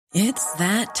It's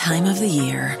that time of the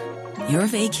year. Your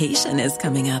vacation is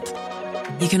coming up.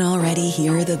 You can already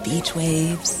hear the beach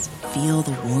waves, feel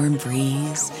the warm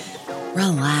breeze,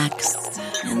 relax,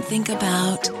 and think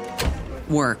about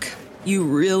work. You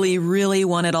really, really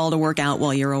want it all to work out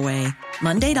while you're away.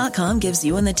 Monday.com gives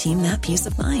you and the team that peace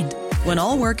of mind. When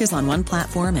all work is on one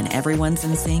platform and everyone's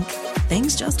in sync,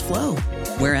 things just flow.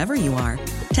 Wherever you are,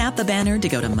 tap the banner to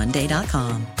go to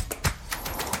Monday.com.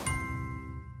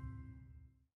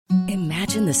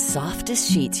 Imagine the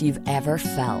softest sheets you've ever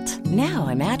felt. Now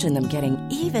imagine them getting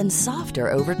even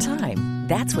softer over time.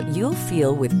 That's what you'll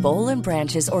feel with Boll &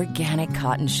 Branch's organic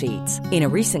cotton sheets. In a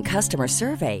recent customer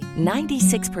survey,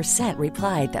 96%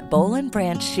 replied that Boll &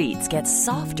 Branch sheets get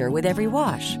softer with every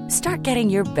wash. Start getting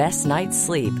your best night's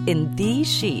sleep in these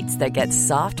sheets that get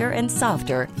softer and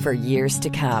softer for years to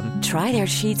come. Try their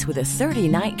sheets with a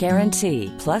 30-night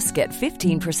guarantee. Plus, get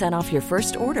 15% off your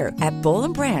first order at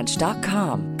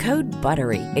bollandbranch.com. Code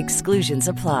BUTTERY. Exclusions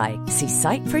apply. See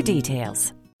site for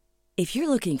details. If you're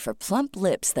looking for plump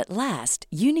lips that last,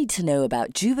 you need to know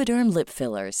about Juvederm lip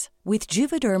fillers. With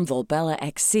Juvederm Volbella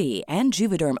XC and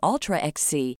Juvederm Ultra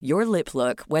XC, your lip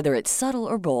look, whether it's subtle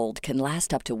or bold, can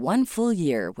last up to 1 full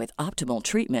year with optimal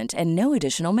treatment and no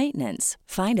additional maintenance.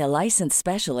 Find a licensed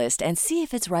specialist and see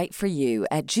if it's right for you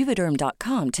at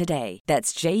Juvederm.com today.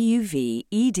 That's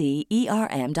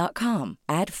JUVEDERM.com.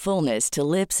 Add fullness to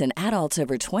lips in adults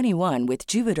over 21 with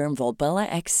Juvederm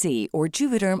Volbella XC or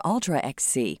Juvederm Ultra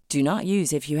XC. Do not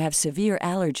use if you have severe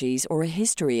allergies or a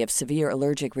history of severe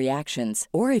allergic reactions,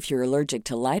 or if you're allergic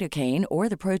to lidocaine or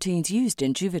the proteins used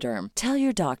in Juvederm. Tell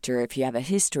your doctor if you have a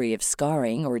history of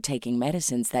scarring or taking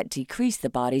medicines that decrease the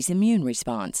body's immune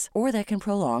response or that can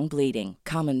prolong bleeding.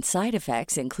 Common side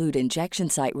effects include injection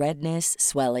site redness,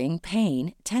 swelling,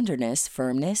 pain, tenderness,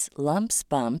 firmness, lumps,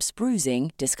 bumps,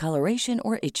 bruising, discoloration,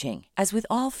 or itching. As with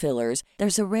all fillers,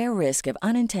 there's a rare risk of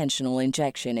unintentional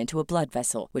injection into a blood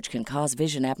vessel, which can cause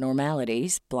vision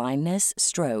abnormalities, blindness,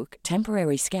 stroke,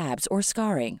 temporary scabs, or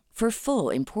scarring. For full,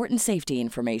 important safety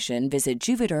information, visit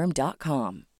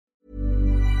Juvederm.com.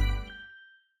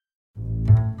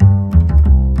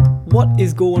 What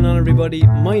is going on, everybody?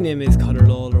 My name is Conor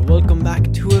Lawler. Welcome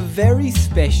back to a very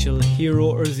special Hero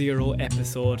or Zero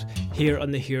episode here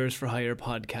on the Heroes for Hire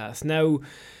podcast. Now,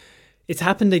 it's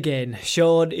happened again.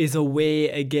 Sean is away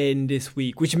again this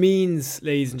week, which means,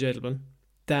 ladies and gentlemen,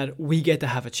 that we get to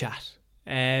have a chat.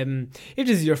 If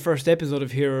this is your first episode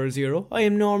of Hero or Zero, I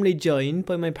am normally joined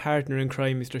by my partner in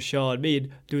crime, Mr. Sean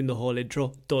Mead, doing the whole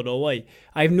intro. Don't know why.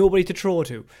 I have nobody to throw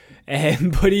to,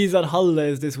 but he's on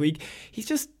holidays this week. He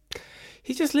just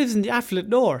lives in the affluent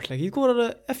north. Like, he's going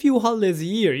on a few holidays a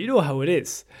year. You know how it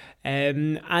is.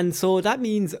 And so that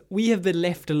means we have been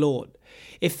left alone.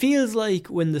 It feels like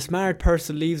when the smart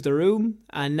person leaves the room,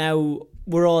 and now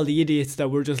we're all the idiots that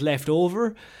were just left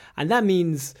over. And that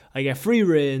means I get free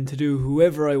reign to do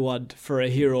whoever I want for a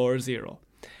Hero or Zero.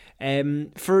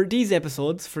 For these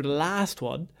episodes, for the last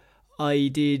one, I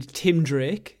did Tim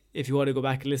Drake. If you want to go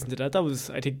back and listen to that, that was,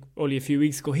 I think, only a few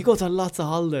weeks ago. He goes on lots of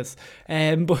holidays.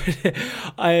 But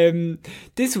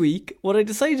this week, what I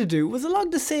decided to do was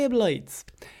along the same lines.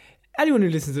 Anyone who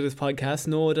listens to this podcast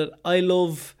know that I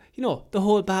love, the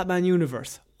whole Batman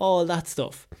universe, all that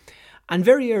stuff. And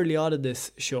very early on in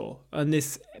this show, on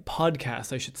this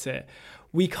podcast, I should say,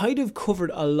 we kind of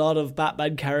covered a lot of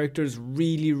Batman characters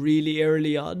really, really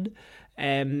early on.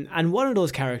 And one of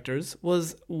those characters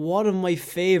was one of my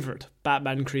favourite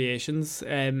Batman creations,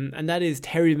 and that is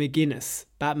Terry McGinnis,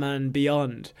 Batman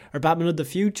Beyond, or Batman of the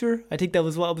Future. I think that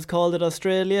was what it was called in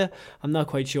Australia. I'm not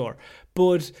quite sure.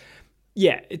 But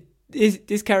yeah,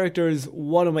 this character is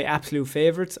one of my absolute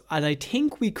favourites, and I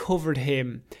think we covered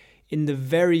him in the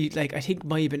very, I think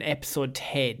might have been episode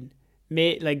 10,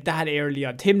 that early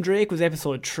on. Tim Drake was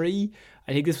episode 3.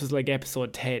 I think this was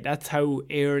episode 10. That's how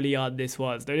early on this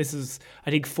was. Now, this is,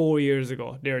 I think, 4 years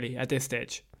ago, nearly, at this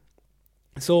stage.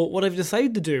 So what I've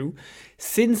decided to do,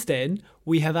 since then,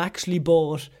 we have actually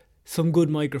bought some good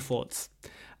microphones.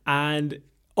 And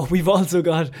we've also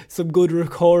got some good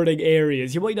recording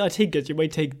areas. You might not think it. You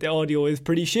might think the audio is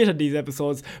pretty shit on these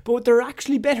episodes, but they're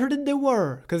actually better than they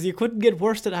were, because you couldn't get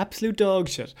worse than absolute dog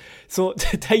shit. So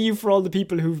thank you for all the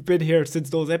people who've been here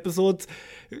since those episodes.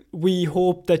 We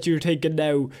hope that you're thinking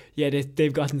now,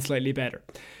 they've gotten slightly better.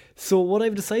 So what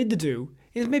I've decided to do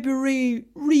is maybe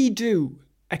redo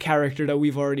a character that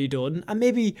we've already done, and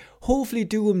maybe hopefully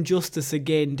do him justice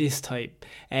again this time,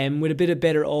 with a bit of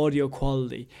better audio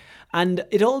quality. And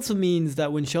it also means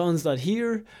that when Sean's not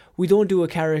here, we don't do a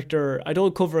character, I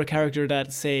don't cover a character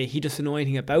that, say, he doesn't know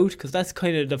anything about, because that's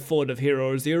kind of the fun of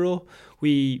Hero Zero.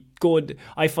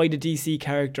 I find a DC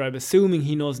character I'm assuming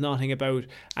he knows nothing about,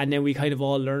 and then we kind of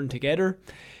all learn together.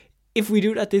 If we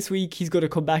do that this week, he's going to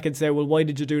come back and say, well, why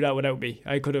did you do that without me?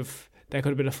 That could have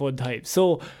been a fun time.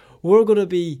 So we're gonna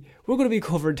be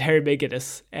covering Terry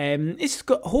McGinnis.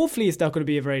 Hopefully it's not going to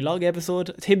be a very long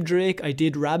episode. Tim Drake, I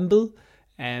did ramble.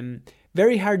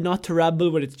 Very hard not to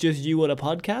ramble when it's just you on a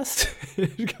podcast.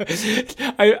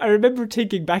 I remember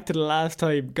thinking back to the last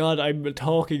time, God, I'm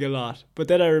talking a lot. But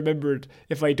then I remembered,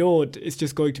 if I don't, it's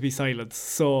just going to be silence.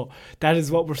 So that is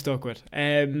what we're stuck with.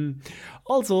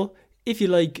 Also, if you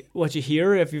like what you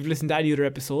hear, if you've listened to any other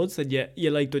episodes and you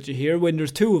liked what you hear, when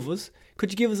there's two of us, could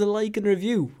you give us a like and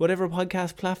review, whatever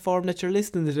podcast platform that you're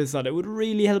listening to this on? It would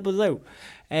really help us out.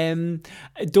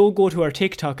 Don't go to our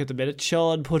TikTok at the minute.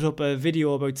 Sean put up a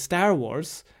video about Star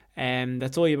Wars,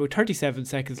 that's only about 37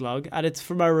 seconds long, and it's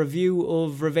from our review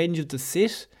of Revenge of the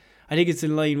Sith. I think it's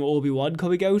in line with Obi-Wan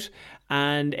coming out,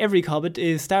 and every comment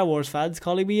is Star Wars fans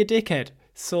calling me a dickhead.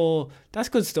 So that's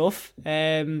good stuff.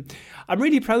 I'm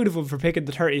really proud of him for picking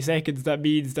the 30 seconds. That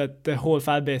means that the whole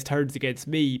fan base turns against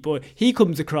me, but he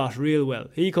comes across real well.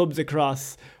 He comes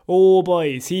across, oh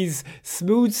boys, he's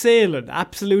smooth sailing,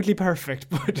 absolutely perfect,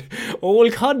 but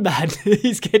old con man,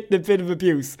 he's getting a bit of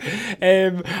abuse.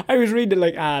 I was reading it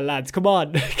like, lads, come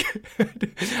on.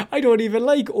 I don't even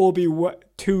like Obi-Wan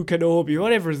Kenobi,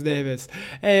 whatever his name is.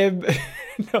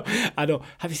 No, I know.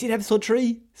 Have you seen episode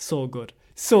 3? So good.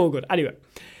 So good. Anyway,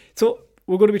 so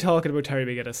we're going to be talking about Terry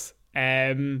McGinnis.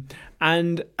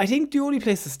 And I think the only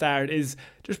place to start is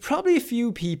there's probably a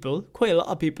few people, quite a lot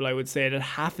of people I would say, that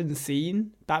haven't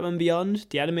seen Batman Beyond,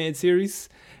 the animated series.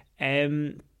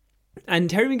 And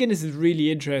Terry McGinnis is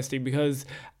really interesting because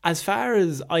as far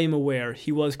as I'm aware,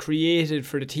 he was created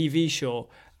for the TV show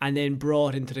and then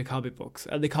brought into the comic books.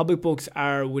 And the comic books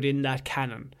are within that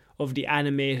canon of the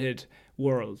animated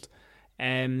world.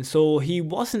 So he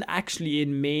wasn't actually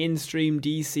in mainstream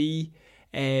DC,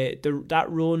 that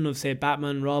run of, say,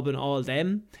 Batman, Robin, all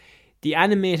them. The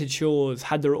animated shows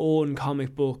had their own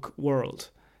comic book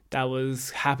world that was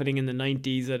happening in the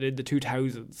 90s and in the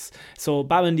 2000s. So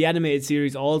Batman the Animated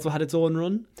Series also had its own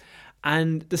run.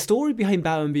 And the story behind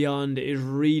Batman Beyond is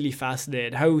really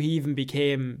fascinating, how he even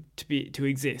became to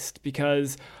exist.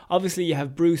 Because obviously you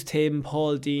have Bruce Timm,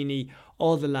 Paul Dini,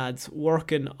 all the lads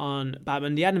working on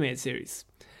Batman the Animated Series.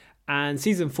 And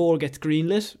season 4 gets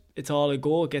greenlit. It's all a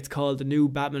go. It gets called The New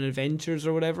Batman Adventures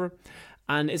or whatever.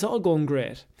 And it's all going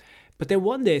great. But then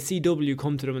one day CW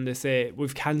come to them and they say,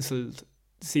 we've cancelled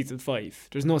season 5.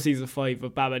 There's no season 5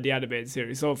 of Batman the Animated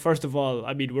Series. So first of all,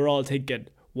 I mean, we're all thinking,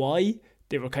 why?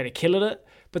 They were kind of killing it.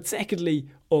 But secondly,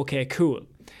 okay, cool.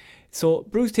 So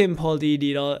Bruce Timm, Paul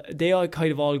Dini, they all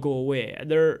kind of all go away.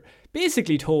 And they're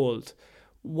basically told,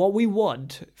 what we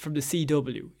want from the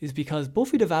CW is, because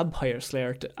Buffy the Vampire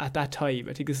Slayer at that time,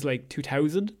 I think it's like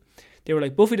 2000, they were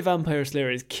like, Buffy the Vampire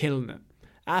Slayer is killing it.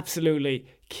 Absolutely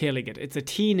killing it. It's a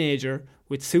teenager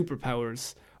with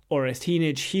superpowers, or a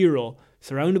teenage hero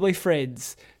surrounded by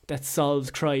friends that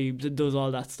solves crimes and does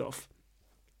all that stuff.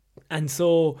 And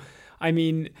so, I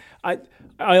mean, I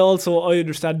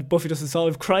understand Buffy doesn't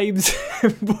solve crimes,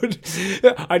 but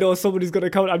I know somebody's going to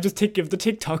comment. I'm just thinking of the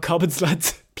TikTok comments,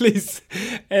 lads, please.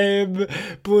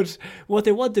 But what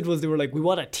they wanted was, they were like, we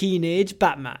want a teenage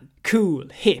Batman. Cool,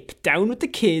 hip, down with the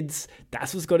kids.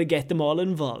 That's what's going to get them all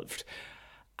involved.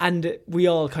 And we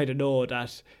all kind of know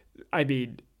that, I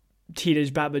mean,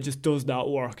 teenage Batman just does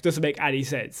not work. Doesn't make any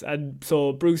sense. And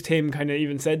so Bruce Timm kind of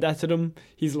even said that to them.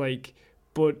 He's like,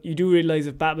 but you do realise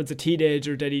if Batman's a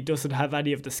teenager, then he doesn't have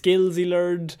any of the skills he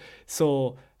learned.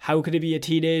 So how could he be a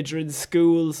teenager in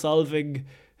school solving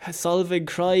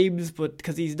crimes, but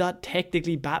because he's not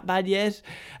technically Batman yet?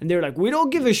 And they're like, we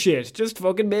don't give a shit. Just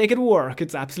fucking make it work.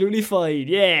 It's absolutely fine.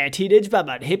 Yeah, teenage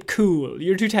Batman, hip, cool,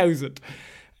 year 2000.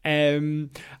 And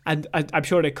I'm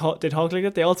sure they talk like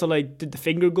that. They also like did the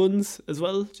finger guns as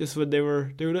well, just when they were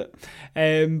doing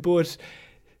it. But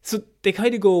so they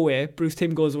kind of go away. Bruce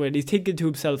Timm goes away and he's thinking to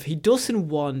himself, he doesn't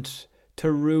want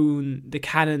to ruin the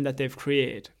canon that they've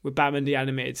created with Batman the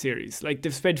Animated Series. Like,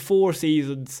 they've spent 4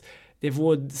 seasons, they've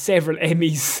won several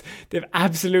Emmys, they've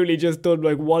absolutely just done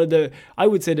like one of the, I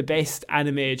would say, the best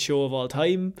animated show of all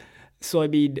time. So I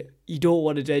mean, you don't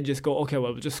want to then just go, okay,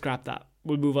 well, we'll just scrap that,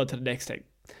 we'll move on to the next thing.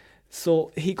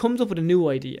 So he comes up with a new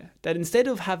idea, that instead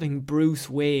of having Bruce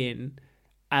Wayne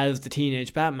as the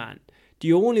teenage Batman,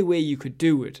 the only way you could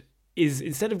do it is,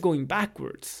 instead of going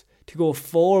backwards, to go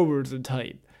forwards in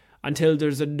time until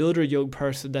there's another young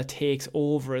person that takes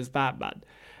over as Batman.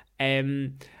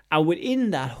 And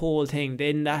within that whole thing,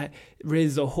 then that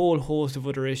raises a whole host of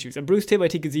other issues. And Bruce Timm, I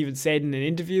think, has even said in an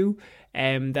interview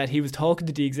that he was talking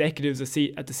to the executives at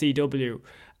the CW,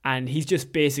 and he's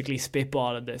just basically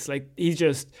spitballing this. Like,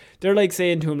 they're like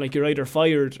saying to him, like, you're either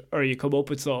fired or you come up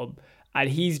with some. And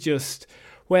he's just,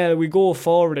 well, we go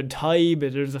forward in time,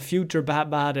 and there's a future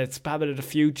Batman, it's Batman in the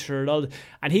future, and all.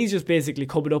 And he's just basically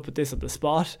coming up with this on the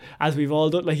spot, as we've all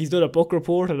done. Like, he's done a book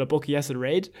report on a book he hasn't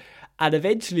read. And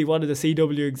eventually one of the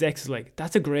CW execs is like,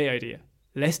 that's a great idea.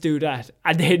 Let's do that.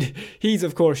 And then he's,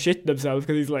 of course, shitting himself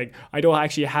because he's like, I don't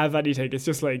actually have anything. It's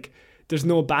just like, there's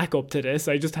no backup to this.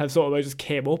 I just have something I just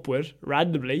came up with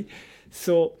randomly.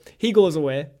 So he goes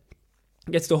away,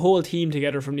 gets the whole team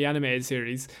together from the animated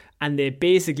series, and they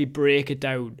basically break it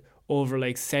down over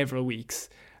like several weeks.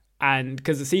 And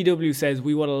because the CW says,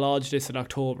 we want to launch this in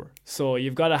October. So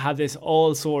you've got to have this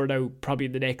all sorted out probably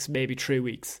in the next maybe 3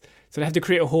 weeks. So they have to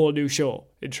create a whole new show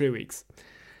in 3 weeks.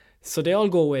 So they all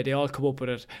go away, they all come up with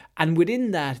it. And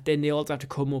within that, then they also have to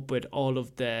come up with all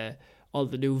the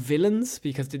new villains,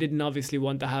 because they didn't obviously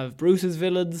want to have Bruce's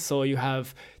villains. So they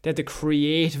have to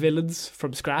create villains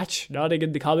from scratch, not like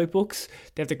in the comic books.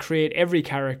 They have to create every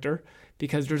character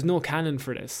because there's no canon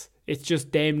for this. It's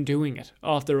just them doing it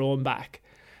off their own back.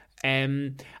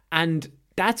 And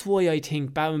that's why I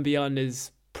think Batman Beyond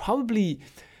is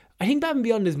Batman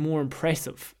Beyond is more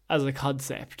impressive as a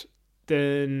concept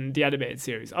than the animated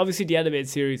series. Obviously, the animated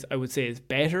series, I would say, is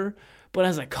better, but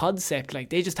as a concept, like,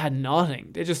 they just had nothing.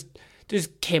 They just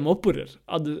came up with it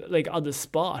on the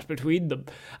spot between them.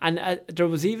 And there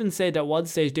was even said at one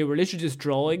stage they were literally just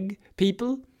drawing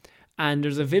people, and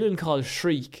there's a villain called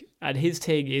Shriek, and his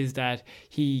thing is that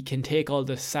he can take all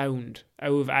the sound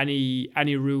out of any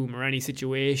room or any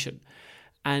situation.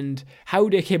 And how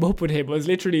they came up with him was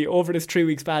literally over this 3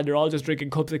 week span, they're all just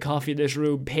drinking cups of coffee in this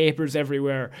room, papers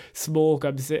everywhere, smoke,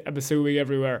 I'm assuming,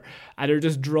 everywhere, and they're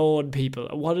just drawing people.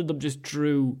 And one of them just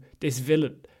drew this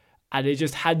villain, and they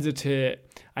just hands it to,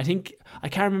 I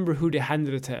can't remember who they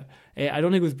handed it to. I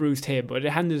don't think it was Bruce Timm, but they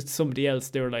handed it to somebody else.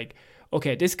 They were like,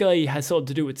 okay, this guy has something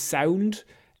to do with sound.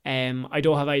 I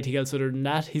don't have anything else other than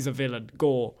that. He's a villain.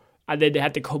 Go. And then they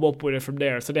had to come up with it from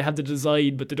there. So they have the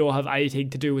design, but they don't have anything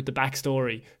to do with the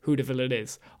backstory, who the villain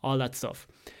is, all that stuff.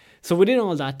 So within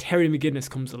all that, Terry McGinnis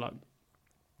comes along.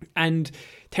 And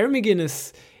Terry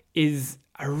McGinnis is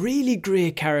a really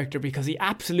great character because he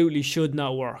absolutely should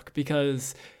not work.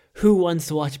 Because who wants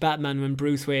to watch Batman when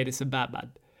Bruce Wayne is in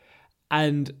Batman?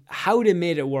 And how they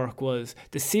made it work was,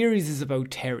 the series is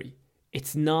about Terry.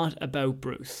 It's not about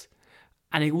Bruce.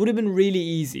 And it would have been really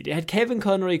easy. They had Kevin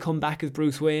Conroy come back as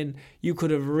Bruce Wayne. You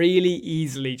could have really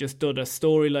easily just done a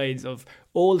storylines of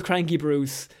old cranky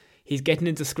Bruce. He's getting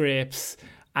into scrapes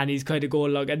and he's kind of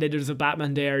going along. And then there's a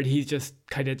Batman there and he just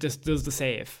kind of just does the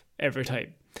save every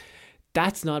time.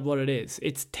 That's not what it is.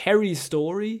 It's Terry's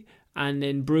story, and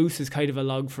then Bruce is kind of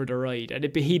along for the ride.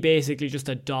 And he basically just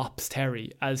adopts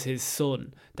Terry as his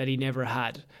son that he never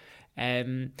had.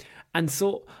 And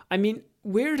so, I mean,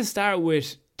 where to start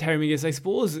with Terry McGinnis, I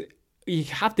suppose you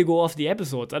have to go off the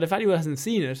episodes. And if anyone hasn't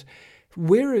seen it,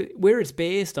 where it's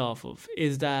based off of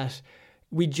is that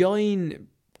we join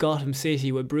Gotham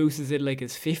City when Bruce is in like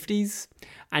his 50s,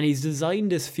 and he's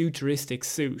designed this futuristic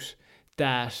suit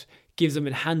that gives him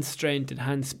enhanced strength,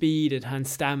 enhanced speed,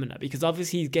 enhanced stamina, because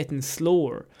obviously he's getting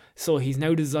slower. So he's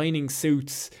now designing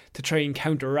suits to try and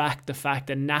counteract the fact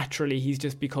that naturally he's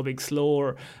just becoming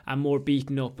slower and more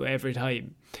beaten up every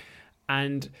time.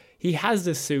 And he has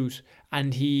this suit,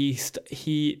 and I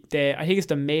think it's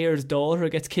the mayor's daughter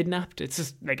gets kidnapped. It's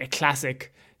just like a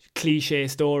classic cliche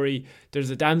story. There's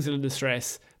a damsel in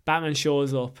distress. Batman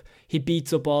shows up. He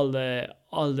beats up all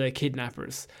the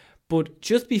kidnappers. But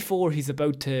just before he's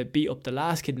about to beat up the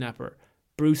last kidnapper,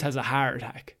 Bruce has a heart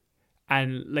attack.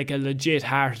 And like a legit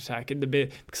heart attack in the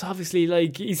bit, because obviously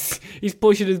like he's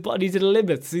pushing his body to the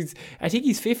limits. I think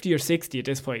he's 50 or 60 at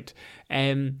this point.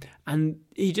 And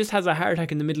he just has a heart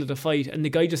attack in the middle of the fight, and the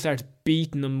guy just starts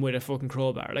beating him with a fucking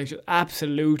crowbar, like just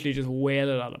absolutely just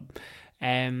wailing on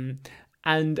him.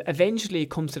 And eventually it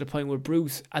comes to the point where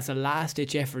Bruce, as a last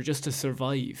ditch effort just to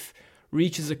survive,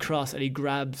 reaches across and he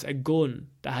grabs a gun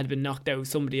that had been knocked out of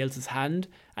somebody else's hand,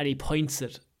 and he points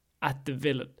it at the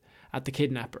villain, at the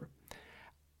kidnapper.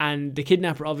 And the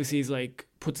kidnapper obviously is like,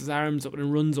 puts his arms up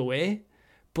and runs away.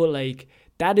 But like,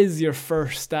 that is your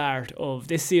first start of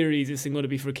this series isn't going to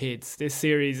be for kids. This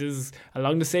series is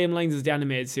along the same lines as the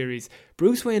animated series.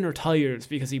 Bruce Wayne retires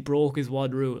because he broke his one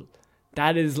rule.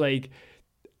 That is like,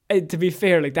 to be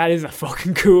fair, like that is a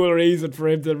fucking cool reason for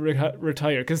him to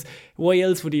retire. Because why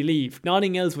else would he leave?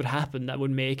 Nothing else would happen that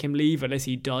would make him leave unless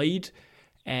he died.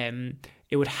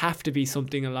 it would have to be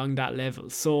something along that level.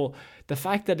 So the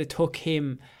fact that it took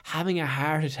him having a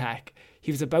heart attack,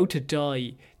 he was about to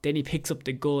die, then he picks up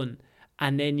the gun,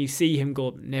 and then you see him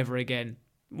go, never again.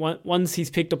 Once he's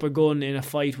picked up a gun in a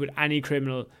fight with any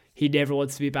criminal, he never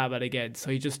wants to be Batman again.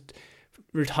 So he just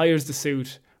retires the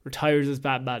suit, retires as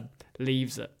Batman,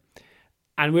 leaves it.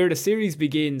 And where the series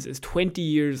begins is 20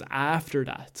 years after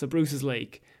that. So Bruce is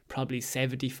like probably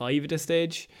 75 at this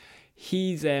stage.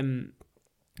 He's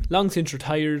long since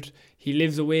retired. He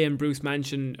lives away in Bruce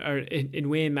Mansion, or in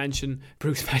Wayne Mansion.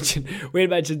 Bruce Mansion. Wayne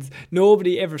Mansions.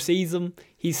 Nobody ever sees him.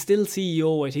 He's still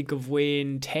CEO, I think, of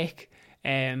Wayne Tech.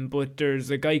 But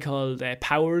there's a guy called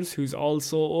Powers who's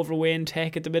also over Wayne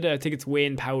Tech at the minute. I think it's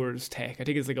Wayne Powers Tech. I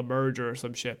think it's like a merger or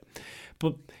some shit.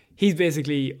 But he's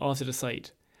basically off to the side.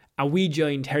 And we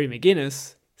joined Terry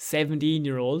McGinnis,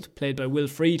 17-year-old, played by Will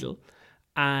Friedle.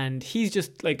 And he's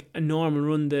just like a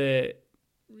normal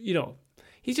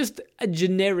he's just a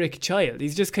generic child.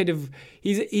 He's just kind of,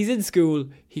 he's in school.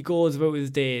 He goes about his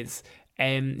days.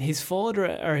 His father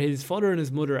and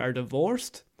his mother are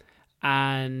divorced.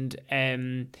 And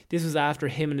this was after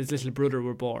him and his little brother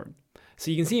were born. So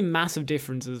you can see massive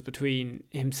differences between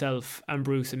himself and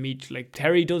Bruce and Meech. Like,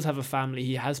 Terry does have a family.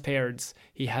 He has parents.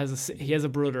 He has a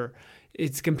brother.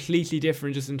 It's completely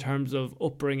different just in terms of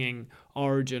upbringing,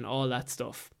 origin, all that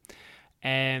stuff.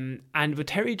 But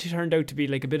Terry turned out to be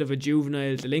like a bit of a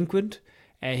juvenile delinquent.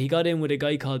 He got in with a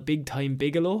guy called Big Time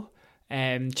Bigelow.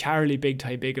 Charlie Big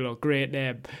Time Bigelow, great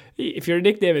name. If your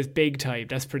nickname is Big Time,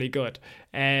 that's pretty good.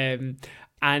 And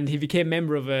he became a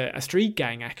member of a street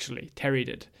gang, actually, Terry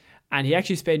did. And he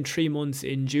actually spent 3 months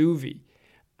in juvie.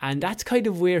 And that's kind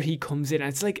of where he comes in. And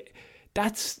it's like,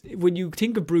 that's, when you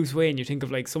think of Bruce Wayne, you think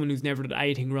of like someone who's never done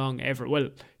anything wrong ever.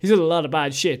 Well, he's done a lot of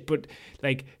bad shit, but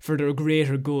like for the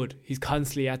greater good, he's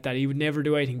constantly at that. He would never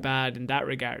do anything bad in that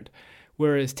regard.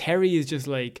 Whereas Terry is just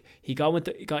like, he got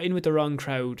in with the wrong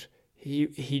crowd.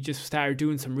 He just started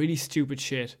doing some really stupid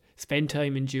shit, spent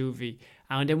time in juvie,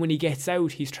 and then when he gets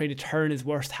out, he's trying to turn his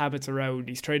worst habits around.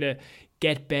 He's trying to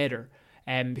get better,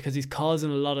 because he's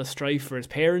causing a lot of strife for his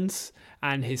parents,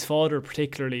 and his father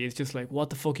particularly is just like,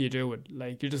 what the fuck are you doing?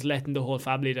 Like, you're just letting the whole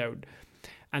family down.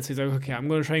 And so he's like, okay, I'm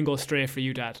going to try and go straight for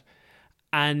you, Dad.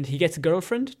 And he gets a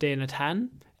girlfriend, Dana Tan.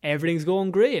 Everything's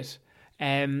going great.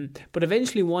 But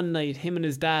eventually one night, him and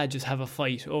his dad just have a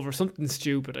fight over something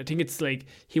stupid. I think it's like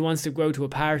he wants to go out to a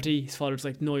party. His father's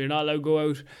like, no, you're not allowed to go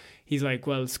out. He's like,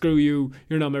 well, screw you.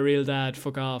 You're not my real dad.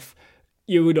 Fuck off.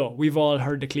 You know, we've all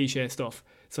heard the cliche stuff.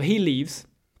 So he leaves.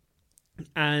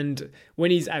 And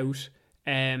when he's out,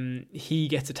 he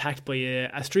gets attacked by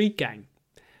a street gang.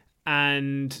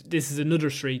 And this is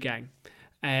another street gang.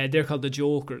 They're called the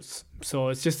Jokers. So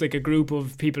it's just like a group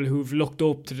of people who've looked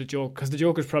up to the Joker. Because the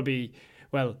Joker's probably,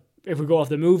 well, if we go off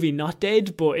the movie, not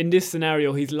dead. But in this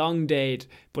scenario, he's long dead.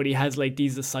 But he has like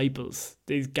these disciples,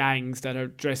 these gangs that are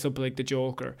dressed up like the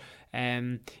Joker.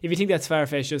 If you think that's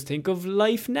far-fetched, just think of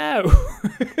Life Now.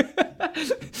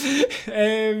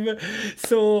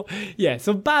 So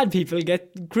bad people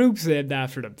get groups named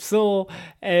after them. So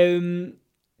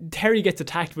Terry gets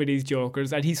attacked by these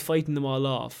Jokers and he's fighting them all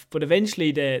off. But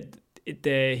eventually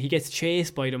he gets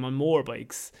chased by them on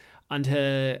motorbikes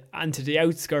onto the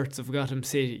outskirts of Gotham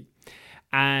City.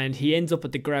 And he ends up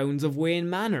at the grounds of Wayne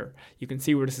Manor. You can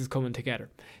see where this is coming together.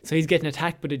 So he's getting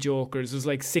attacked by the Jokers. There's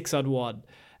like 6-on-1.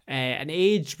 An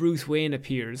aged Bruce Wayne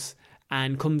appears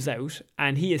and comes out,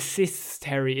 and he assists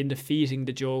Terry in defeating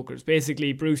the Jokers.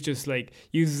 Basically, Bruce just like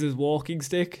uses his walking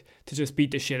stick to just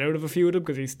beat the shit out of a few of them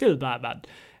because he's still Batman.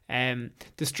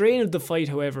 The strain of the fight,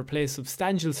 however, places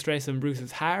substantial stress on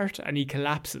Bruce's heart, and he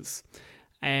collapses.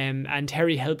 And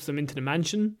Terry helps him into the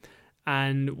mansion,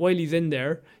 and while he's in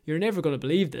there, you're never going to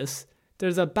believe this,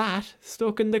 there's a bat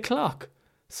stuck in the clock.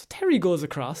 So Terry goes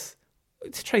across,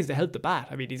 tries to help the bat.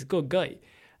 I mean, he's a good guy,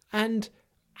 and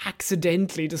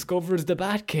accidentally discovers the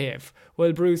Batcave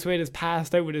while Bruce Wayne is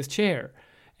passed out with his chair.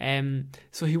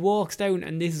 So he walks down,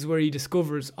 and this is where he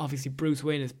discovers, obviously, Bruce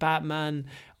Wayne is Batman,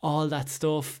 all that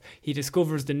stuff. He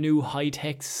discovers the new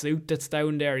high-tech suit that's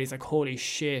down there. He's like, holy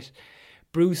shit.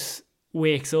 Bruce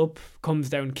wakes up, comes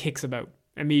down, kicks him out.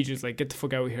 Immediately, like, get the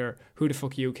fuck out of here. Who the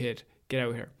fuck are you, kid? Get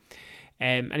out of here.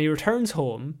 And he returns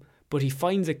home, but he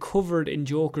finds it covered in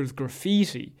Joker's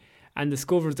graffiti and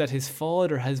discovers that his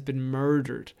father has been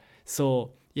murdered.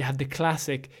 So you have the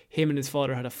classic, him and his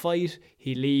father had a fight,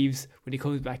 he leaves, when he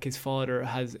comes back his father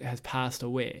has passed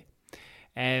away.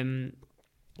 And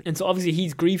so obviously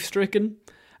he's grief-stricken,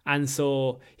 and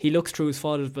so he looks through his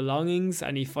father's belongings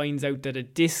and he finds out that a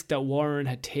disc that Warren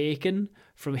had taken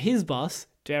from his boss,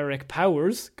 Derek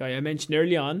Powers, guy I mentioned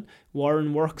early on,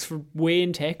 Warren works for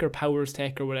Wayne Tech or Powers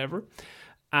Tech or whatever,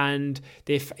 And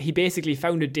he basically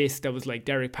found a disc that was like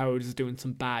Derek Powers is doing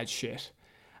some bad shit.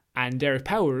 And Derek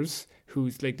Powers,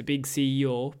 who's like the big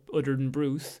CEO other than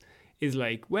Bruce, is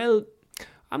like, well,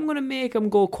 I'm going to make him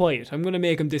go quiet. I'm going to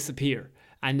make him disappear.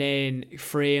 And then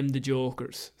frame the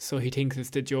Jokers. So he thinks it's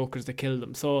the Jokers that killed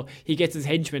him. So he gets his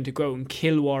henchmen to go out and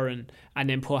kill Warren and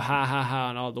then put ha ha ha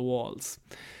on all the walls.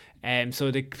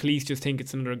 So the police just think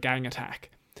it's another gang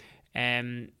attack.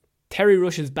 Terry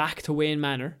rushes back to Wayne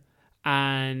Manor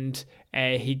and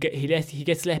he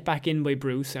gets let back in by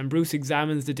Bruce, and Bruce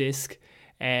examines the disc.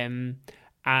 And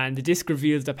the disc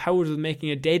reveals that Powers was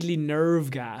making a deadly nerve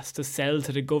gas to sell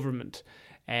to the government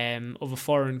of a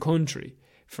foreign country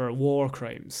for war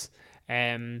crimes.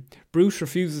 Bruce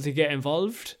refuses to get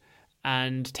involved,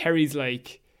 and Terry's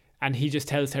like, and he just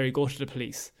tells Terry, go to the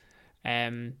police.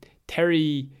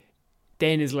 Terry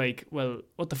then is like, well,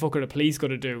 what the fuck are the police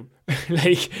going to do?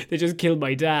 Like, they just killed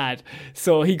my dad.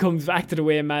 So he comes back to the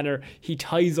Wayne Manor, he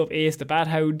ties up Ace the Bat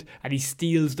Hound, and he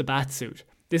steals the bat suit.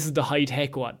 This is the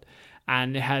high-tech one.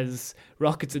 And it has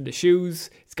rockets in the shoes.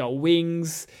 It's got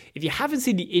wings. If you haven't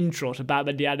seen the intro to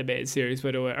Batman the Animated Series,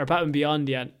 by the way, or Batman Beyond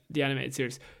the Animated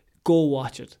Series, go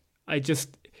watch it.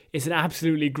 It's an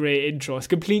absolutely great intro. It's a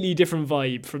completely different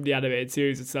vibe from the animated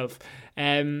series itself.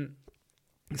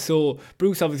 So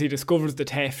Bruce obviously discovers the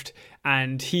theft,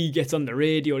 and he gets on the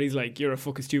radio and he's like, you're a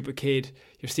fucking stupid kid.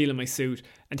 You're stealing my suit.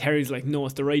 And Terry's like, no,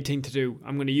 it's the right thing to do.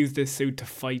 I'm going to use this suit to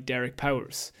fight Derek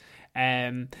Powers.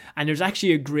 And there's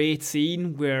actually a great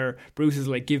scene where Bruce is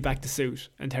like, give back the suit,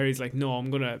 and Terry's like, no, I'm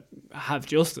gonna have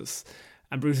justice.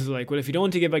 And Bruce is like, well, if you don't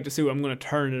want to give back the suit, I'm gonna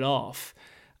turn it off.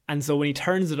 And so when he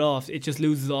turns it off, it just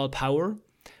loses all power,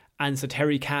 and so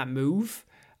Terry can't move,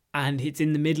 and it's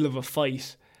in the middle of a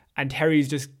fight, and Terry's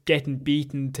just getting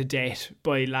beaten to death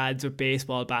by lads with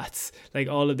baseball bats. Like,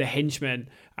 all of the henchmen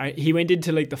he went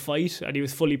into like the fight and he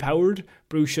was fully powered.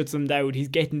 Bruce shuts him down. He's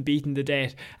getting beaten to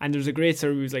death, and there's a great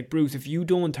story where he's like, Bruce, if you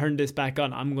don't turn this back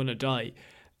on, I'm gonna die.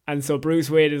 And so Bruce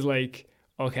Wayne is like,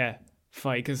 okay,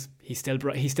 fine, because he's still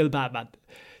Batman.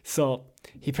 So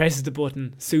he presses the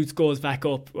button, suits goes back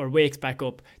up, or wakes back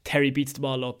up. Terry beats them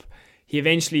all up. He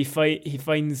eventually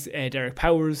finds Derek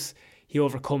Powers. He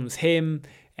overcomes him.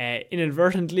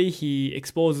 Inadvertently, he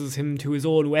exposes him to his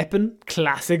own weapon.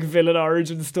 Classic villain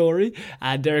origin story.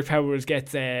 And Derek Powers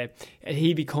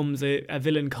he becomes a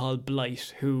villain called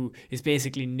Blight, who is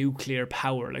basically nuclear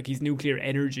power. Like, he's nuclear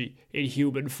energy in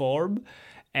human form.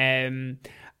 And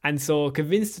so,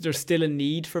 convinced that there's still a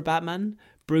need for Batman,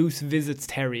 Bruce visits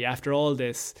Terry after all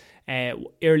this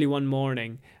early one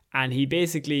morning. And he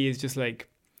basically is just like,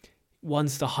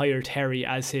 wants to hire Terry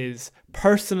as his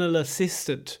personal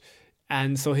assistant.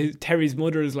 And so Terry's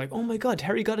mother is like, oh my God,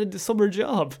 Terry got into summer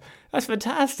job. That's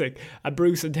fantastic. And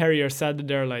Bruce and Terry are standing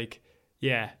there like,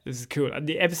 yeah, this is cool. And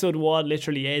the episode 1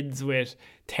 literally ends with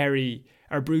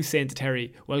Bruce saying to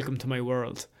Terry, welcome to my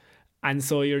world. And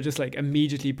so you're just like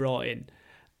immediately brought in.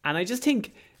 And I just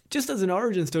think, just as an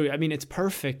origin story, I mean, it's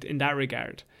perfect in that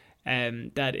regard.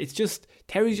 That it's just,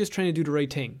 Terry's just trying to do the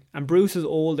right thing. And Bruce is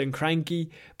old and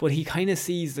cranky, but he kind of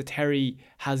sees that Terry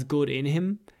has good in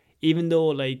him. Even though,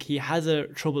 like, he has a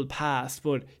troubled past,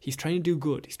 but he's trying to do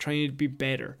good. He's trying to be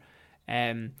better.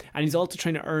 And he's also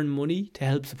trying to earn money to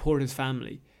help support his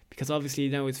family. Because obviously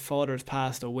now his father's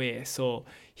passed away. So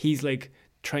he's, like,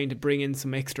 trying to bring in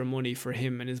some extra money for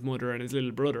him and his mother and his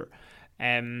little brother.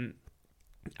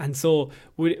 And so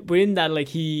within that, like,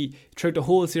 throughout the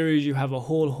whole series, you have a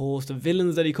whole host of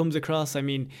villains that he comes across. I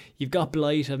mean, you've got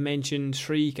Blight, I've mentioned,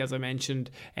 Shriek, as I mentioned,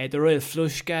 the Royal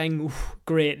Flush Gang,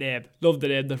 great name, love the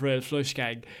name, the Royal Flush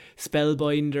Gang,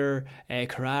 Spellbinder,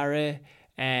 Carrare,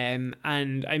 and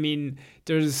I mean,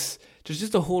 there's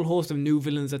just a whole host of new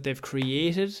villains that they've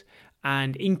created,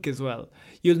 and Inc. as well.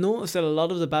 You'll notice that a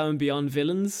lot of the Batman Beyond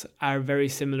villains are very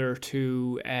similar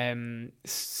to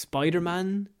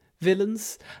Spider-Man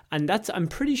villains, and that's, I'm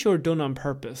pretty sure, done on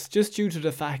purpose, just due to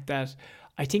the fact that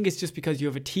I think it's just because you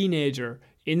have a teenager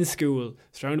in school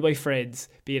surrounded by friends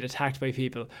being attacked by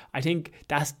people. I think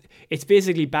it's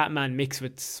basically Batman mixed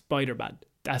with Spider-Man.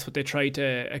 That's what they try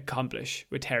to accomplish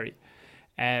with Terry.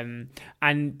 And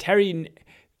Terry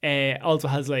also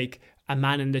has like a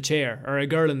man in the chair, or a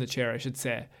girl in the chair, I should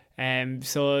say.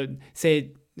 So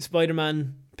say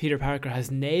Spider-Man, Peter Parker has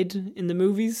Ned in the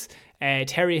movies.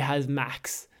 Terry has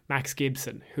Max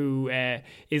Gibson, who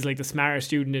is like the smartest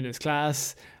student in his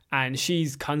class, and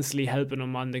she's constantly helping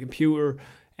him on the computer,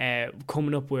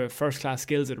 coming up with first class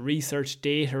skills at research,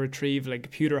 data retrieve, like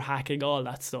computer hacking, all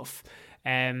that stuff.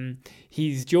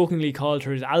 He's jokingly called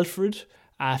her as Alfred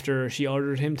after she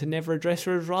ordered him to never address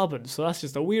her as Robin, so that's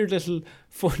just a weird little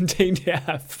fun thing to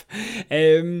have.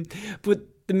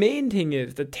 But the main thing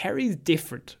is that Terry's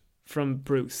different from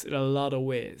Bruce in a lot of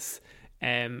ways.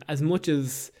 As much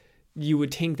as you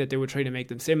would think that they would try to make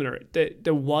them similar,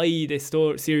 the why this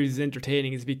series is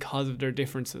entertaining is because of their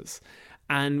differences.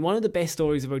 And one of the best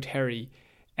stories about Terry,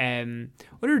 other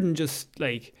than just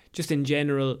in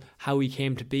general how he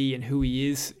came to be and who he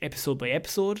is episode by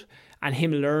episode, and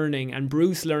him learning and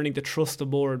Bruce learning to trust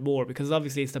him more and more, because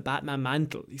obviously it's the Batman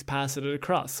mantle, he's passing it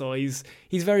across, so he's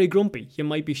very grumpy, you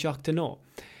might be shocked to know.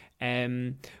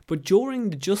 But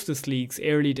during the Justice League's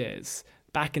early days,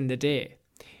 back in the day,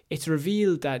 it's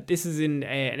revealed that this is in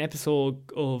an episode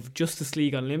of Justice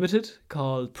League Unlimited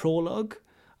called Prologue.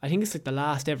 I think it's like the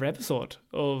last ever episode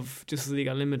of Justice League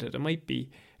Unlimited. It might be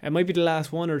the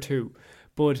last one or two,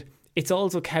 but it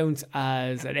also counts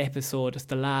as an episode. It's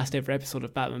the last ever episode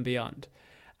of Batman Beyond.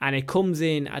 And it comes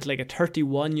in at like a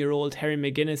 31-year-old Terry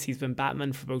McGinnis. He's been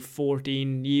Batman for about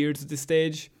 14 years at this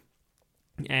stage.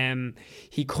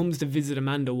 He comes to visit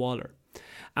Amanda Waller.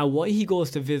 And why he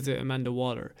goes to visit Amanda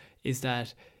Waller is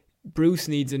that Bruce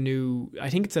needs a new, I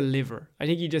think it's a liver. I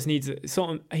think he just needs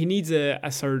he needs a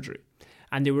surgery.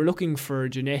 And they were looking for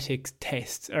genetic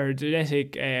tests or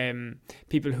genetic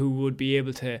people who would be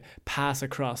able to pass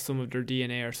across some of their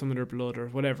DNA or some of their blood or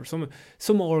whatever,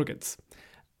 some organs.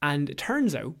 And it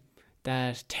turns out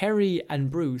that Terry and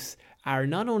Bruce are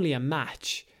not only a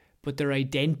match, but they're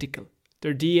identical.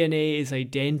 Their DNA is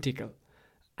identical.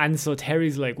 And so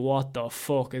Terry's like, what the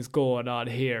fuck is going on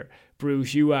here?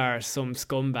 Bruce, you are some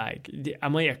scumbag.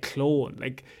 Am I a clone?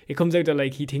 Like, it comes out that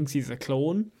like he thinks he's a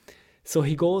clone. So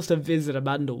he goes to visit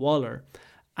Amanda Waller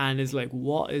and is like,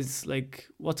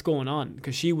 what's going on?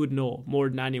 Because she would know more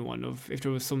than anyone if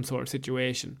there was some sort of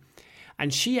situation.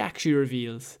 And she actually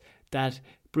reveals that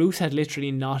Bruce had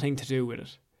literally nothing to do with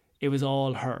it. It was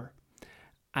all her.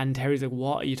 And Terry's like,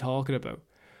 what are you talking about?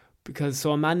 Because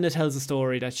so Amanda tells the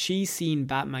story that she's seen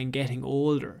Batman getting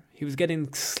older. He was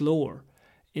getting slower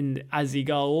as he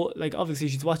got, like, obviously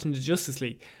she's watching the Justice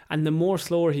League. And the more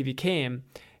slower he became,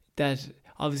 that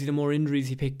obviously the more injuries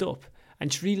he picked up.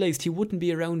 And she realised he wouldn't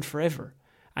be around forever.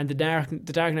 And the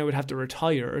Dark Knight would have to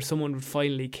retire or someone would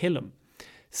finally kill him.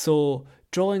 So,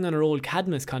 drawing on her old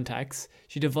Cadmus contacts,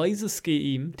 she devised a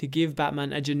scheme to give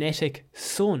Batman a genetic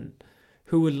son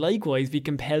who would likewise be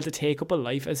compelled to take up a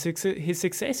life as his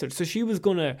successor. So she was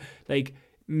going to like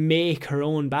make her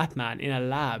own Batman in a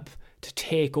lab to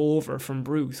take over from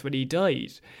Bruce when he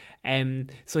died.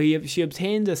 So she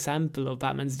obtained a sample of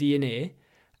Batman's DNA,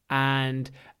 and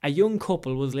a young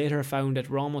couple was later found that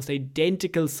were almost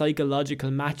identical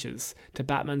psychological matches to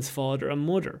Batman's father and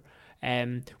mother,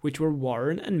 which were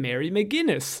Warren and Mary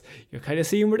McGinnis. You're kind of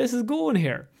seeing where this is going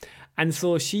here. And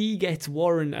so she gets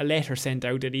Warren a letter sent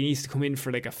out that he needs to come in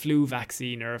for like a flu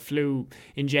vaccine or a flu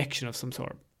injection of some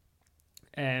sort.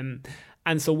 And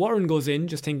so Warren goes in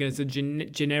just thinking it's a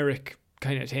generic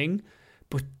kind of thing,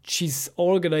 but she's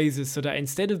organises so that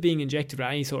instead of being injected with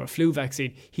any sort of flu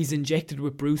vaccine, he's injected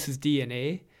with Bruce's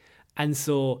DNA. And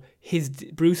so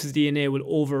Bruce's DNA will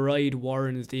override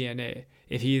Warren's DNA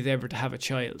if he is ever to have a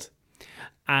child.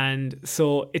 And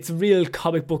so it's real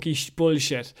comic booky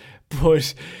bullshit,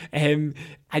 but and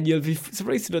you'll be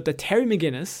surprised to know that Terry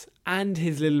McGinnis and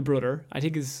his little brother, I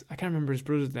can't remember his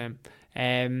brother's name,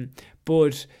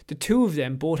 but the two of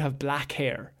them both have black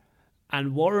hair,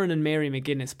 and Warren and Mary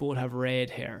McGinnis both have red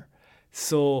hair.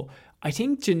 So I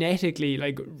think genetically,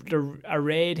 like a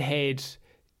redhead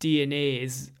DNA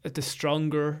is the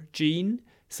stronger gene,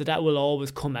 so that will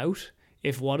always come out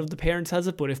if one of the parents has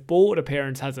it. But if both of the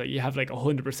parents has it, you have like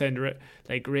 100%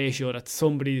 like ratio that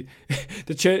somebody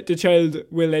the child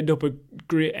will end up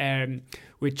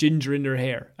with ginger in their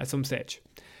hair at some stage.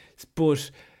 But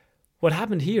what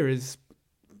happened here is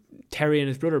Terry and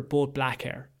his brother both black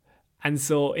hair, and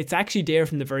so it's actually there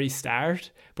from the very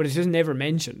start, but it's just never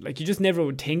mentioned. Like, you just never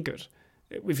would think it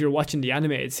if you're watching the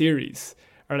animated series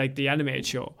or like the animated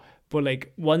show. But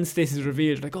like, once this is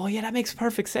revealed, like, oh yeah, that makes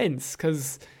perfect sense,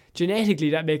 because genetically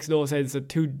that makes no sense that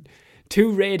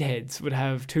two redheads would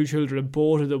have two children and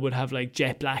both of them would have like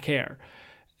jet black hair.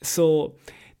 So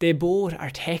they both are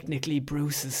technically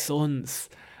Bruce's sons.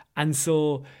 And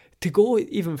so to go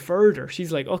even further,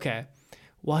 she's like, okay,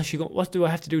 what do I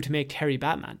have to do to make Terry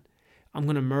Batman? I'm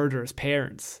going to murder his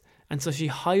parents. And so she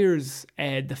hires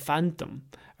the Phantasm,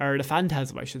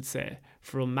 I should say,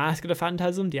 from Mask of the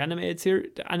Phantasm, the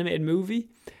animated movie,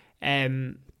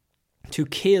 to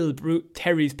kill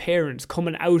Terry's parents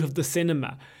coming out of the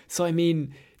cinema. So I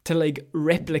mean, to like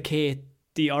replicate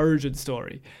the origin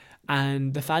story.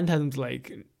 And the Phantasm's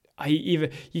like,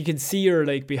 you can see her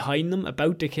like behind them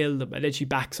about to kill them, and then she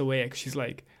backs away because she's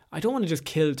like, I don't want to just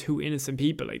kill two innocent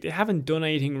people, like they haven't done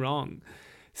anything wrong.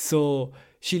 So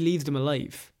she leaves them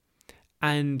alive.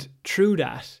 And through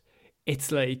that,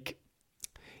 it's like,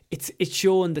 it's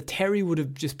showing that Terry would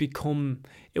have just become,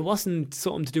 it wasn't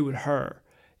something to do with her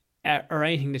or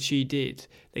anything that she did.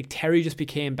 Like, Terry just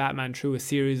became Batman through a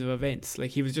series of events.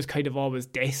 Like, he was just kind of always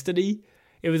destiny.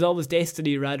 It was always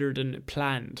destiny rather than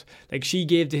planned. Like, she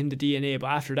gave to him the DNA, but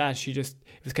after that, it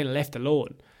was kind of left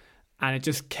alone. And it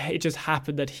just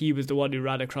happened that he was the one who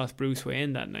ran across Bruce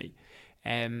Wayne that night.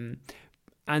 And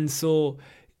so,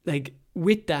 like,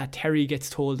 with that, Terry gets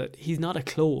told that he's not a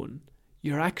clone.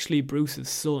 You're actually Bruce's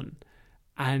son.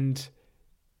 And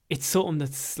it's something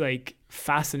that's, like,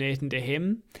 fascinating to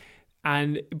him.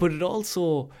 But it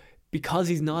also, because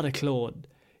he's not a clone,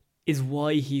 is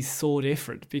why he's so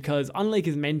different. Because unlike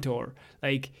his mentor,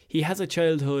 like, he has a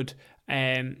childhood,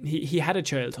 he had a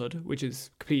childhood, which is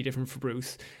completely different for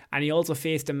Bruce, and he also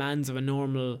faced demands of a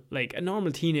normal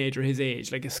teenager his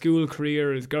age, like a school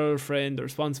career, his girlfriend, the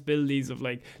responsibilities of,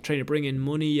 like, trying to bring in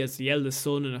money as the eldest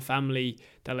son in a family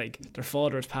that, like, their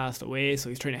father has passed away, so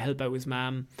he's trying to help out his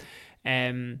mom.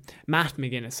 Matt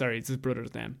McGinnis, sorry, it's his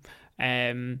brother's name.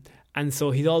 And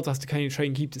so he also has to kind of try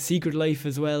and keep the secret life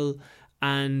as well.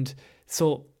 And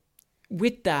so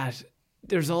with that,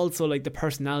 there's also, like, the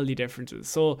personality differences.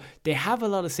 So they have a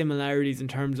lot of similarities in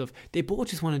terms of they both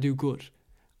just want to do good.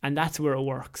 And that's where it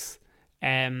works.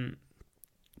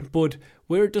 But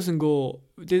where it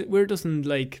doesn't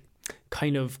like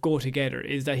kind of go together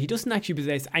is that he doesn't actually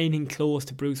possess anything close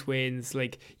to Bruce Wayne's,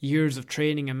 like, years of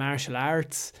training in martial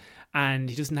arts, and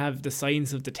he doesn't have the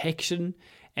science of detection.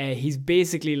 He's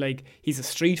basically, like, he's a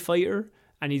street fighter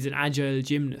and he's an agile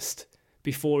gymnast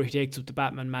before he takes up the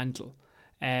Batman mantle.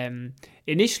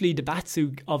 Initially, the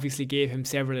Batsuit obviously gave him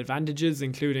several advantages,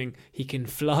 including he can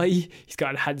fly, he's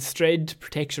got enhanced strength,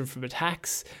 protection from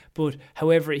attacks, but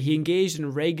however, he engaged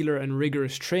in regular and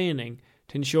rigorous training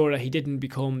to ensure that he didn't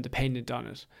become dependent on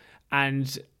it.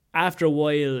 And after a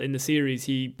while in the series,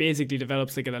 he basically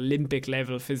develops, like, an Olympic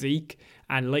level physique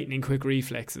and lightning quick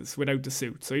reflexes without the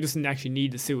suit, so he doesn't actually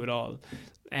need the suit at all.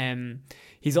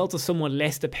 He's also somewhat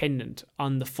less dependent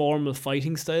on the formal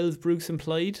fighting styles Bruce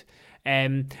employed.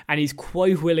 And he's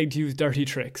quite willing to use dirty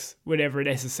tricks whenever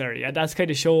necessary. And that's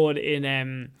kind of shown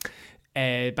in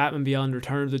Batman Beyond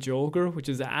Return of the Joker, which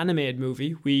is an animated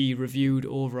movie we reviewed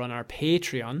over on our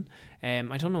Patreon.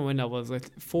 I don't know when that was,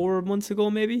 like 4 months ago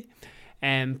maybe.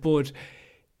 But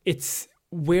it's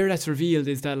where that's revealed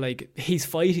is that, like, he's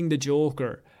fighting the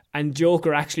Joker, and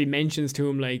Joker actually mentions to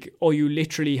him, like, oh, you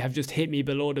literally have just hit me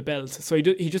below the belt. So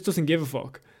he just doesn't give a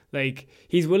fuck. Like,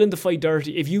 he's willing to fight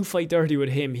dirty. If you fight dirty with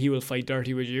him, he will fight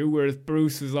dirty with you. Whereas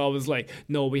Bruce is always like,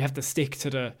 no, we have to stick to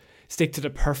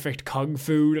the perfect kung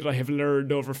fu that I have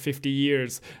learned over 50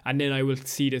 years, and then I will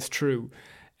see this through.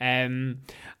 And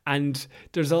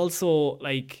there's also,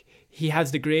 like, he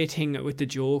has the great thing with the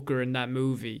Joker in that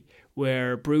movie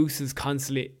where Bruce is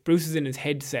in his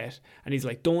headset and he's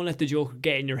like, don't let the Joker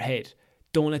get in your head.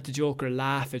 Don't let the Joker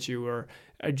laugh at you or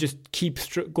just keep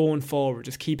going forward.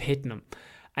 Just keep hitting him.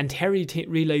 And Terry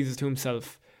realizes to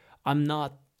himself, I'm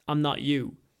not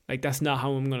you. Like, that's not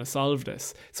how I'm going to solve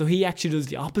this. So he actually does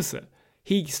the opposite.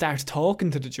 He starts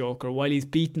talking to the Joker while he's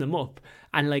beating him up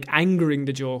and, like, angering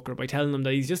the Joker by telling him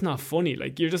that he's just not funny.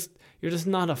 Like, you're just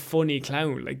not a funny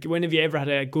clown. Like, when have you ever had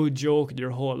a good joke in your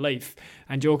whole life?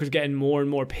 And Joker's getting more and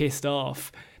more pissed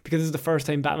off because this is the first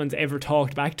time Batman's ever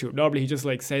talked back to him. Normally he just,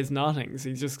 like, says nothing. So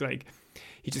he's just like,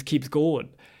 he just keeps going.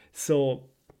 So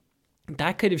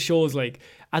that kind of shows, like,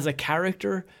 as a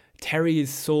character, Terry is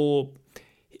so,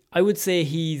 I would say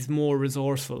he's more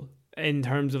resourceful in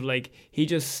terms of, like,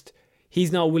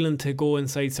 he's not willing to go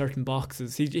inside certain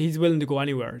boxes. He's willing to go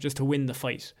anywhere just to win the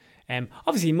fight.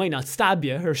 Obviously he might not stab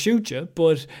you or shoot you,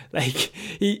 but, like,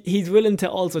 he's willing to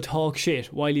also talk shit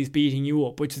while he's beating you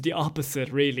up, which is the opposite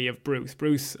really of Bruce.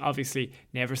 Bruce obviously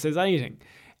never says anything.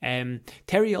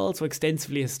 Terry also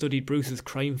extensively has studied Bruce's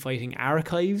crime-fighting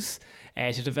archives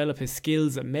to develop his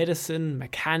skills at medicine,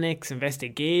 mechanics,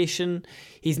 investigation.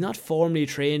 He's not formally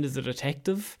trained as a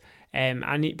detective,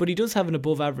 but he does have an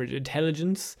above-average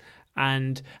intelligence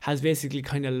and has basically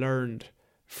kind of learned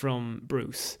from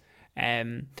Bruce.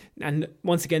 And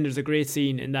once again, there's a great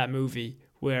scene in that movie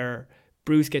where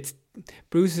Bruce is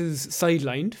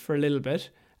sidelined for a little bit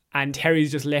and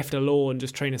Terry's just left alone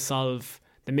just trying to solve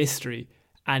the mystery.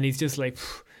 And he's just like,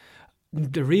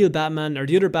 the real Batman or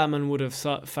the other Batman would have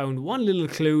found one little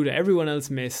clue that everyone else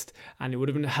missed and it would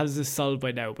have has this solved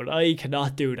by now, but I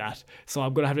cannot do that. So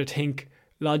I'm going to have to think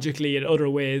logically in other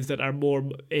ways that are more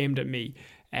aimed at me.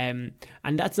 And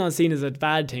that's not seen as a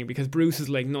bad thing because Bruce is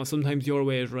like, no, sometimes your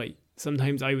way is right.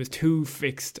 Sometimes I was too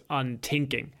fixed on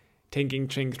thinking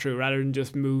things through rather than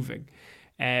just moving.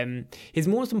 His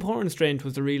most important strength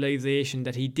was the realization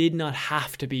that he did not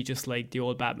have to be just like the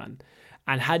old Batman,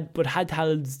 and had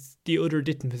talents the other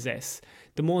didn't possess.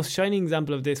 The most shining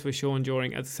example of this was shown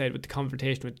during, as I said, with the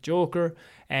confrontation with Joker.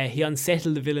 He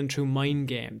unsettled the villain through mind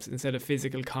games instead of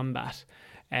physical combat,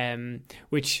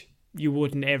 which you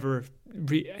wouldn't ever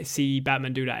see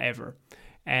Batman do that ever.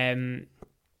 Terry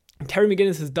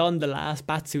McGinnis has donned the last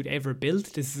Batsuit ever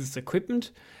built. This is his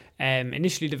equipment.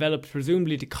 Initially developed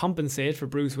presumably to compensate for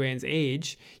Bruce Wayne's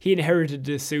age. He inherited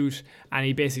the suit and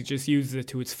he basically just uses it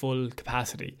to its full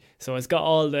capacity. So it's got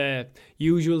all the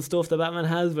usual stuff that Batman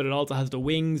has, but it also has the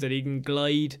wings that he can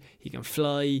glide, he can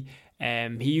fly.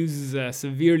 He uses a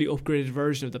severely upgraded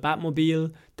version of the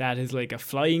Batmobile that is like a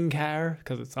flying car,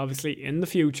 because it's obviously in the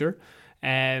future.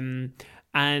 And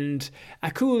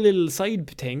a cool little side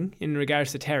thing in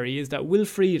regards to Terry is that Will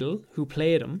Friedle, who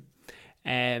played him,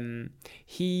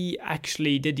 he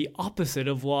actually did the opposite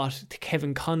of what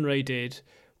Kevin Conroy did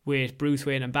with Bruce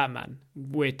Wayne and Batman,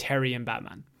 with Terry and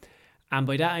Batman. And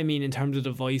by that I mean in terms of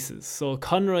the voices. So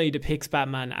Conroy depicts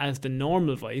Batman as the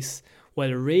normal voice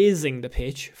while raising the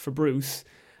pitch for Bruce,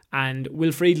 and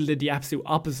Will Friedle did the absolute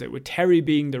opposite, with Terry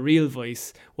being the real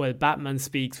voice while Batman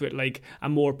speaks with like a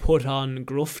more put on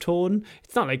gruff tone.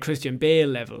 It's not like Christian Bale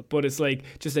level, but it's like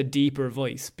just a deeper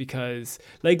voice, because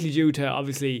likely due to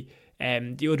obviously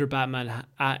the other Batman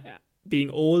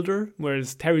being older,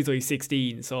 whereas Terry's only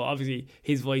 16, so obviously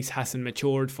his voice hasn't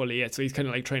matured fully yet, so he's kind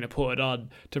of like trying to put it on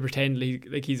to pretend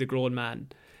like he's a grown man.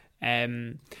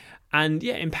 And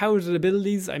yeah, empowered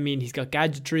abilities, I mean, he's got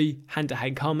gadgetry,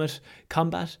 hand-to-hand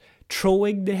combat,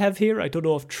 throwing they have here. I don't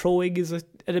know if throwing is an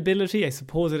ability. I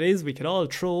suppose it is. We can all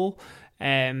throw.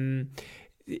 The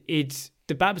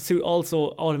Batsuit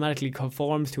also automatically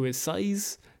conforms to his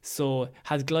size, so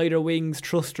has glider wings,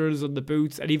 thrusters on the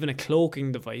boots, and even a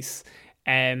cloaking device.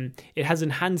 It has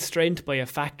enhanced strength by a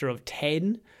factor of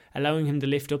 10, allowing him to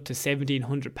lift up to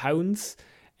 1,700 pounds.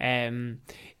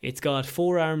 It's got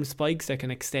forearm spikes that can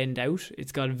extend out.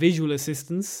 It's got visual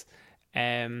assistance.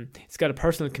 It's got a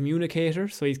personal communicator,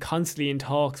 so he's constantly in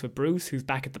talks with Bruce, who's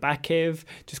back at the Batcave,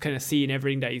 just kind of seeing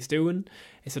everything that he's doing.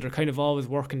 So they're kind of always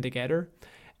working together.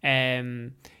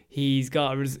 He's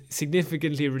got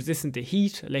significantly resistant to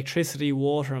heat, electricity,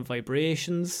 water, and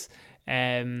vibrations.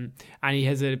 And he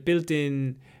has a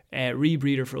built-in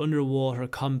rebreather for underwater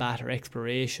combat or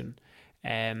exploration.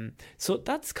 So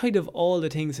that's kind of all the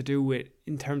things to do with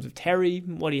in terms of Terry,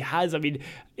 what he has. I mean,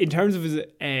 in terms of his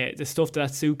the stuff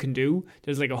that suit can do,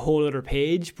 there's like a whole other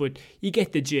page, but you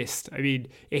get the gist. I mean,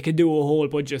 it can do a whole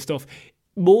bunch of stuff.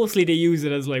 Mostly they use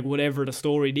it as like whatever the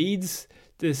story needs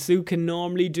the suit can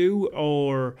normally do,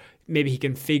 or maybe he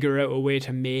can figure out a way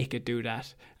to make it do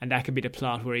that, and that could be the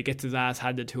plot where he gets his ass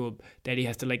handed to him, then he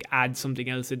has to like add something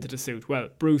else into the suit. Well,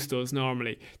 Bruce does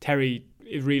normally. Terry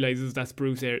realizes that's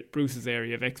Bruce's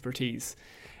area of expertise.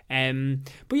 But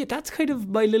yeah, that's kind of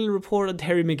my little report on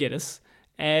Terry McGinnis.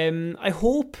 I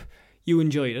hope you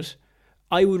enjoyed it.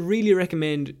 I would really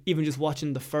recommend even just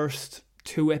watching the first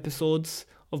 2 episodes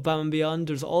of Batman Beyond.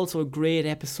 There's also a great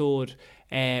episode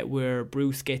where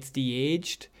Bruce gets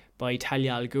de-aged by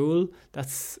Talia al Ghul.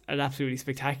 That's an absolutely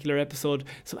spectacular episode.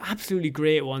 Some absolutely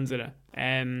great ones in it.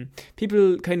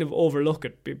 People kind of overlook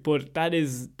it, but that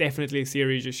is definitely a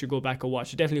series you should go back and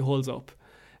watch. It definitely holds up.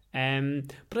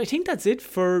 But I think that's it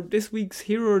for this week's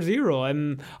Hero Zero.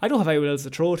 I don't have anyone else to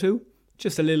throw to.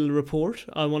 Just a little report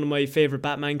on one of my favourite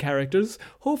Batman characters.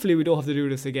 Hopefully we don't have to do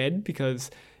this again, because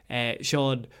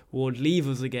Sean won't leave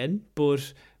us again.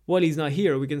 But while he's not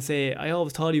here, we can say I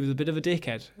always thought he was a bit of a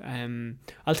dickhead.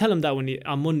 I'll tell him that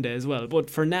on Monday as well. But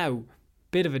for now,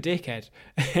 bit of a dickhead.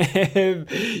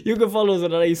 You can follow us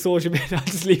on any social media. I'll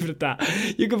just leave it at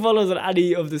that. You can follow us on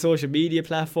any of the social media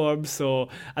platforms. So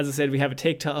as I said, we have a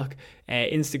TikTok,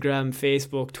 Instagram,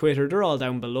 Facebook, Twitter. They're all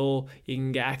down below. You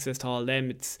can get access to all of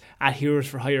them. It's at Heroes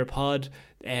for Hire Pod.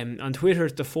 On Twitter,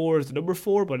 it's the 4 is the number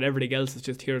 4, but everything else is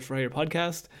just Heroes for Hire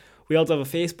Podcast. We also have a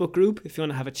Facebook group if you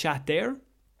want to have a chat there.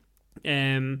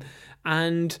 And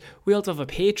we also have a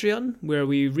Patreon where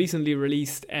we recently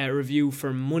released a review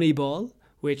for Moneyball,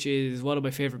 which is one of my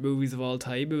favourite movies of all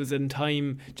time. It was in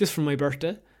time just for my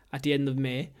birthday at the end of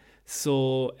May,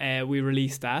 so we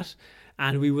released that.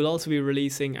 And we will also be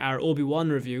releasing our Obi-Wan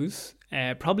reviews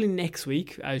probably next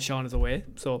week, as Sean is away,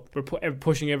 so we're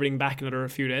pushing everything back another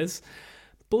few days.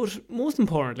 But most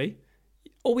importantly,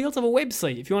 we also have a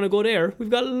website. If you want to go there,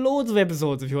 we've got loads of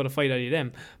episodes if you want to find any of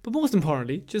them. But most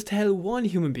importantly, just tell one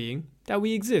human being that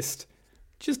we exist.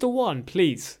 Just a one,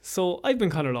 please. So I've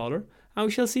been Conor Lawler, and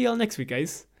we shall see y'all next week,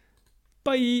 guys.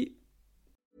 Bye.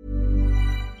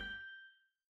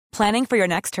 Planning for your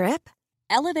next trip?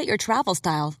 Elevate your travel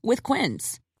style with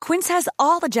Quince. Quince has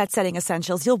all the jet-setting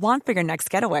essentials you'll want for your next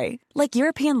getaway, like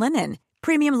European linen,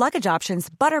 premium luggage options,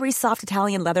 buttery soft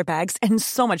Italian leather bags, and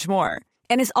so much more.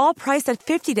 And is all priced at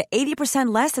 50 to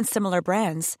 80% less than similar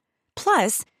brands.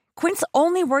 Plus, Quince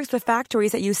only works with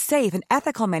factories that use safe and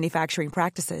ethical manufacturing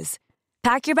practices.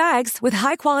 Pack your bags with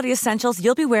high-quality essentials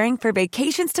you'll be wearing for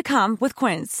vacations to come with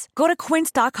Quince. Go to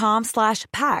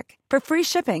quince.com/pack for free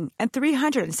shipping and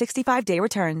 365-day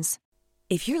returns.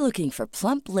 If you're looking for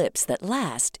plump lips that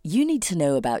last, you need to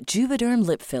know about Juvederm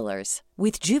lip fillers.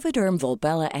 With Juvederm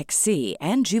Volbella XC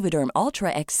and Juvederm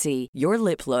Ultra XC, your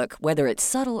lip look, whether it's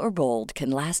subtle or bold, can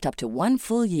last up to 1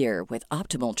 full year with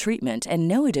optimal treatment and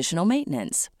no additional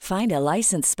maintenance. Find a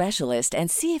licensed specialist and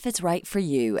see if it's right for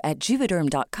you at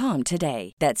Juvederm.com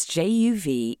today. That's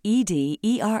JUVEDERM.com.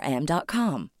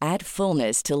 Add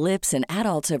fullness to lips in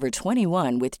adults over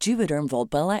 21 with Juvederm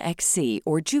Volbella XC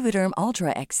or Juvederm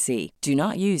Ultra XC. Do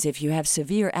not use if you have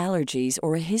severe allergies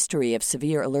or a history of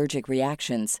severe allergic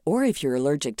reactions, or if you're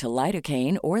allergic to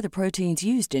lidocaine or the proteins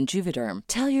used in Juvederm.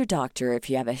 Tell your doctor if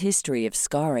you have a history of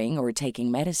scarring or taking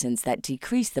medicines that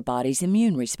decrease the body's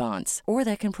immune response or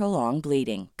that can prolong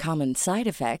bleeding. Common side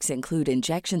effects include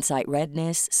injection site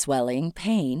redness, swelling,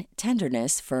 pain,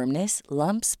 tenderness, firmness,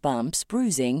 lumps, bumps,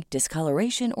 bruising,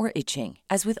 discoloration, or itching.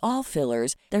 As with all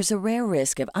fillers, there's a rare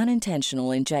risk of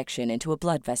unintentional injection into a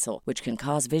blood vessel, which can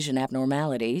cause vision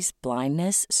abnormalities,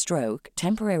 blindness, stroke,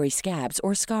 temporary scabs,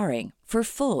 or scarring. For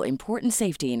full, important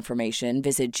safety information,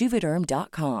 visit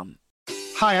Juvederm.com.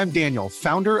 Hi, I'm Daniel,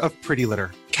 founder of Pretty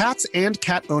Litter. Cats and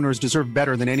cat owners deserve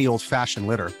better than any old-fashioned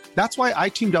litter. That's why I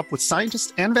teamed up with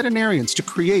scientists and veterinarians to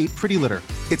create Pretty Litter.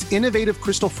 Its innovative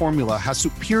crystal formula has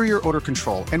superior odor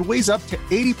control and weighs up to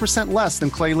 80% less than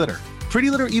clay litter.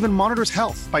 Pretty Litter even monitors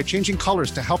health by changing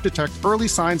colors to help detect early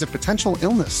signs of potential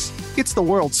illness. It's the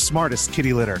world's smartest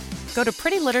kitty litter. Go to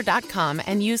prettylitter.com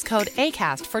and use code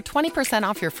ACAST for 20%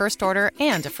 off your first order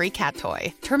and a free cat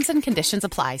toy. Terms and conditions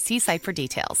apply. See site for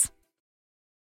details.